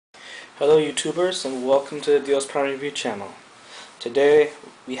Hello YouTubers and welcome to the Dios Prime Review channel. Today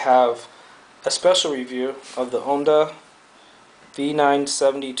we have a special review of the Onda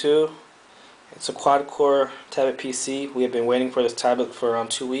V972. It's a quad-core tablet PC. We have been waiting for this tablet for around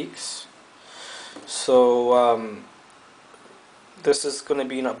 2 weeks. So this is going to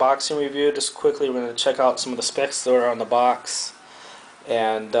be an unboxing review. Just quickly we're going to check out some of the specs that are on the box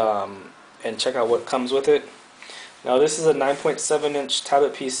and check out what comes with it. Now this is a 9.7-inch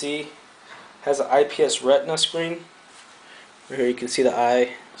tablet PC. Has an IPS Retina screen. Right here you can see the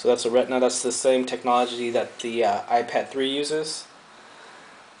eye. So that's a Retina. That's the same technology that the iPad 3 uses.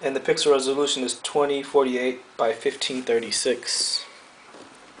 And the pixel resolution is 2048 by 1536.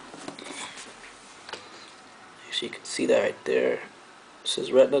 So you can see that right there. This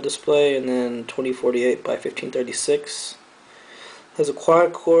is Retina display, and then 2048 by 1536. Has a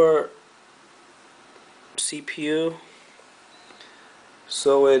quad-core CPU.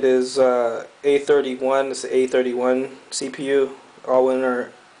 So it is A31. It's the A31 CPU,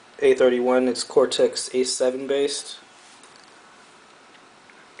 all-winner A31. It's Cortex A7 based.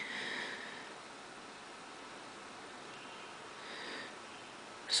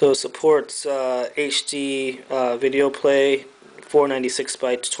 So it supports HD video play, 496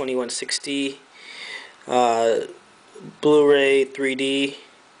 by 2160, Blu-ray 3D.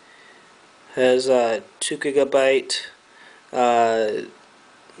 Has 2 GB.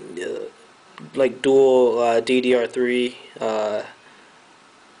 Like dual DDR3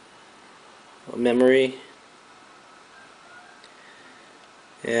 memory,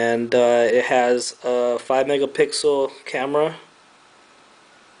 and it has a 5-megapixel camera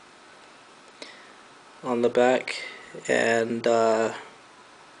on the back, and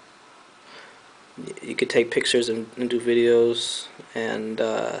you could take pictures and do videos, and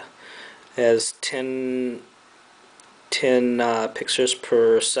has 10 pictures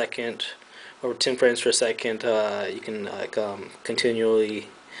per second, or 10 frames per second. You can continually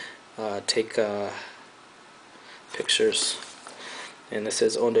take pictures. And this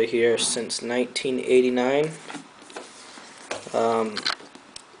says Onda here since 1989.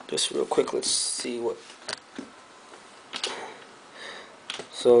 Just real quick, let's see what.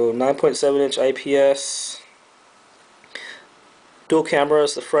 So 9.7-inch IPS. Dual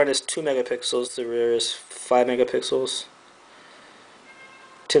cameras. The front is 2 megapixels. The rear is 5 megapixels.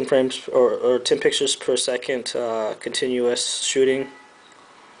 10 frames or 10 pictures per second. Continuous shooting.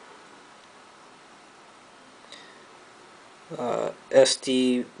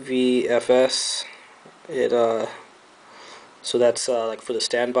 SDVFS. So that's like for the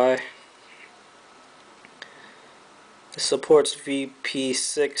standby. It supports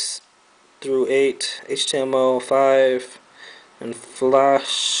VP6 through 8, HTML5. And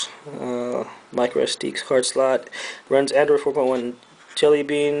flash, micro SD card slot. Runs Android 4.1 Jelly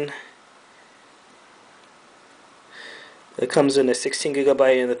Bean. It comes in a 16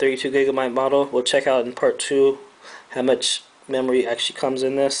 GB and a 32 GB model. We'll check out in part 2 how much memory actually comes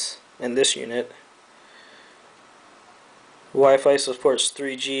in this unit. Wi-Fi supports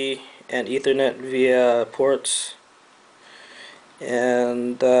 3G and Ethernet via ports,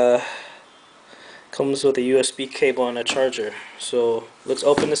 and comes with a USB cable and a charger. So let's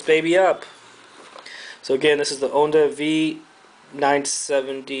open this baby up. So again, this is the Onda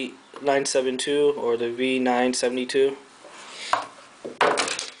V972 or the V972.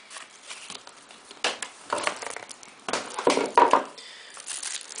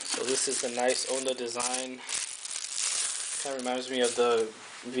 So this is the nice Onda design. Kind of reminds me of the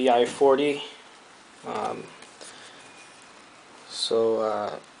VI40.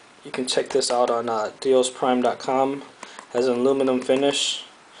 You can check this out on diosprime.com. Has an aluminum finish.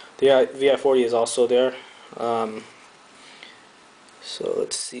 The VI40 is also there. So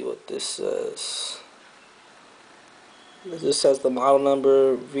let's see what this says. This has the model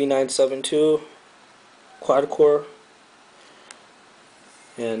number V972 quad core,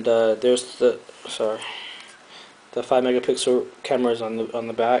 and there's the 5-megapixel cameras on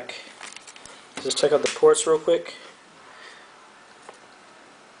the back. Just check out the ports real quick.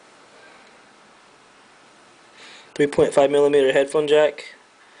 .5mm headphone jack,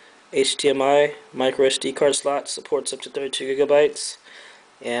 HDMI, micro SD card slot, supports up to 32 GB,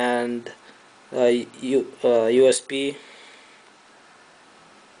 and USB.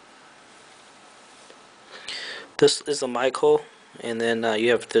 This is the mic hole, and then you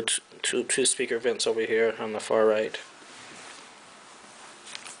have the two speaker vents over here on the far right.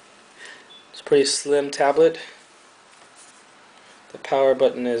 It's a pretty slim tablet. The power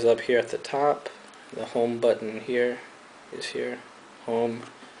button is up here at the top. The home button here is here. Home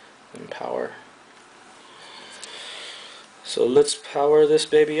and power. So let's power this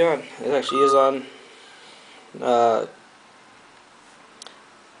baby on. It actually is on.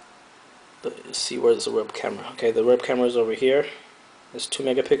 Let's see, where's the web camera? Okay, the web camera is over here. It's 2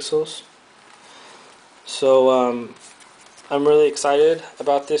 megapixels. So I'm really excited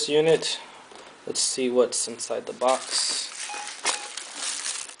about this unit. Let's see what's inside the box.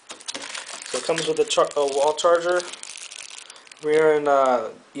 So it comes with a wall charger. We're in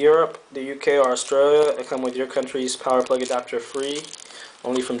Europe, the UK, or Australia. It comes with your country's power plug adapter free,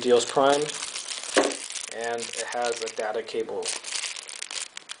 only from Deals Prime, and it has a data cable.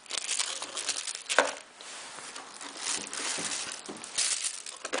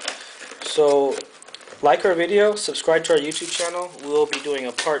 So, like our video, subscribe to our YouTube channel. We'll be doing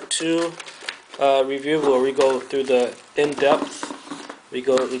a part 2 review where we go through the in-depth. We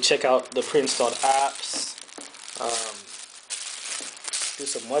check out the pre-installed apps, do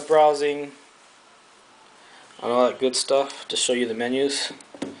some web browsing, and all that good stuff to show you the menus.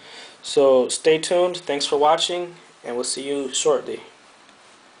 So stay tuned. Thanks for watching, and we'll see you shortly.